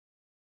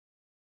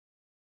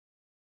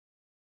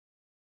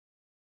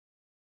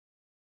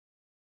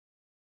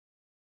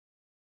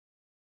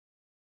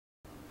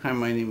Hi,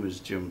 my name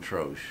is Jim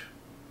Troesh.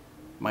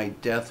 My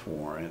death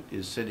warrant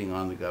is sitting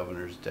on the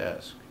governor's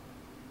desk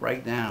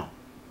right now.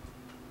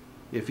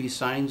 If he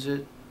signs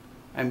it,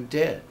 I'm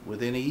dead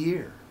within a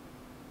year.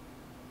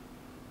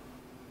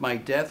 My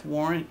death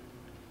warrant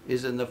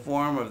is in the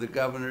form of the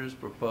governor's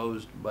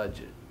proposed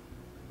budget.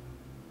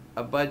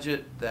 A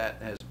budget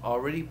that has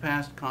already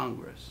passed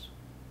Congress.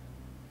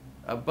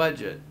 A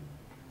budget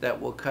that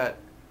will cut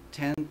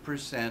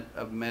 10%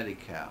 of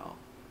Medi-Cal.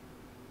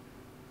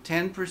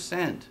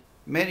 10%.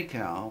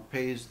 Medi-Cal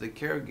pays the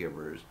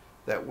caregivers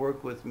that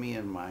work with me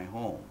in my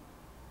home.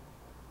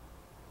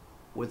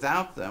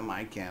 Without them,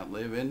 I can't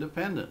live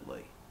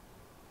independently.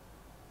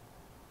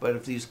 But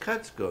if these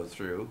cuts go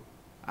through,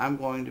 I'm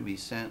going to be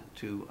sent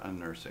to a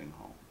nursing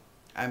home.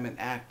 I'm an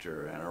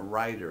actor and a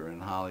writer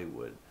in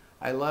Hollywood.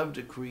 I love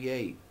to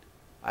create.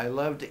 I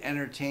love to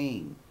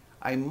entertain.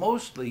 I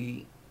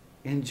mostly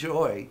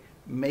enjoy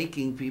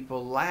making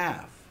people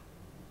laugh.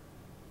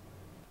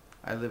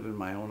 I live in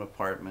my own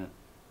apartment.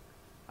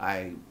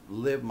 I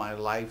live my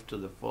life to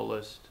the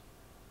fullest.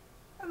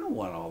 I don't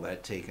want all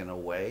that taken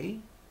away.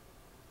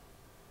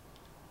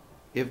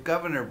 If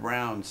Governor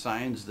Brown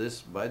signs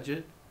this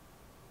budget,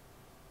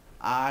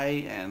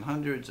 I and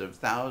hundreds of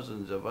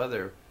thousands of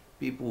other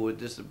people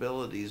with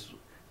disabilities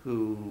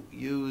who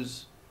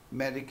use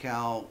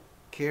Medi-Cal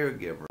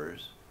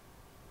caregivers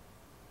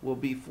will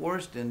be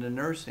forced into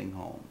nursing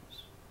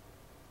homes.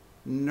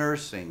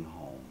 Nursing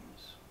homes.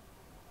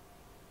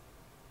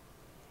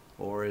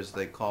 Or as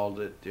they called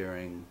it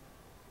during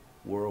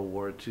World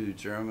War II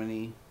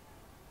Germany,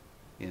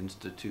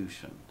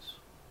 institutions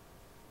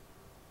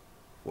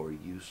for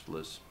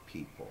useless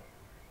people.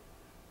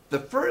 The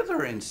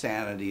further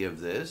insanity of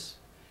this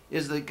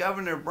is that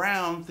Governor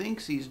Brown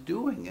thinks he's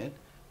doing it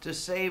to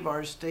save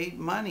our state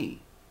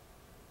money.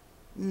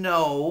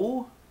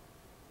 No.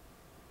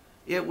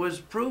 It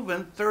was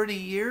proven 30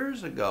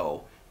 years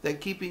ago that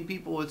keeping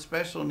people with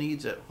special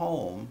needs at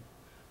home,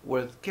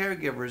 with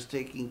caregivers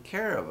taking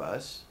care of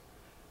us,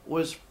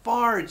 was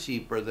far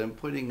cheaper than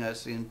putting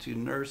us into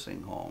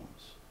nursing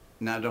homes.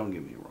 Now, don't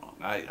get me wrong.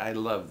 I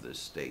love this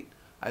state.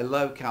 I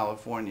love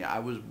California. I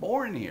was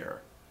born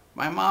here.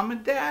 My mom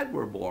and dad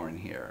were born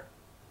here.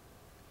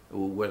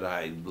 Would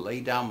I lay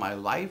down my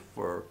life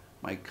for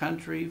my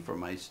country, for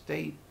my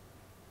state?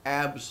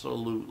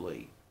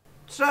 Absolutely.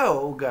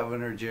 So,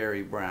 Governor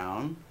Jerry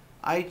Brown,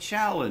 I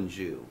challenge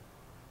you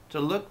to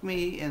look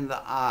me in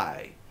the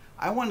eye.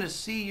 I want to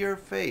see your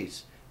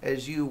face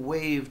as you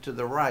wave to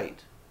the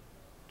right,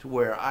 to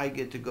where I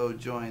get to go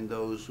join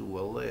those who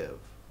will live.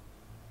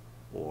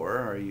 Or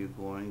are you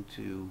going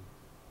to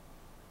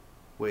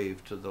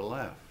wave to the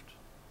left?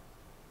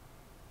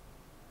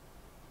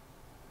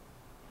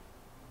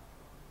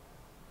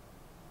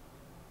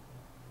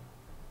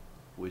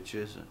 Which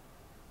is it?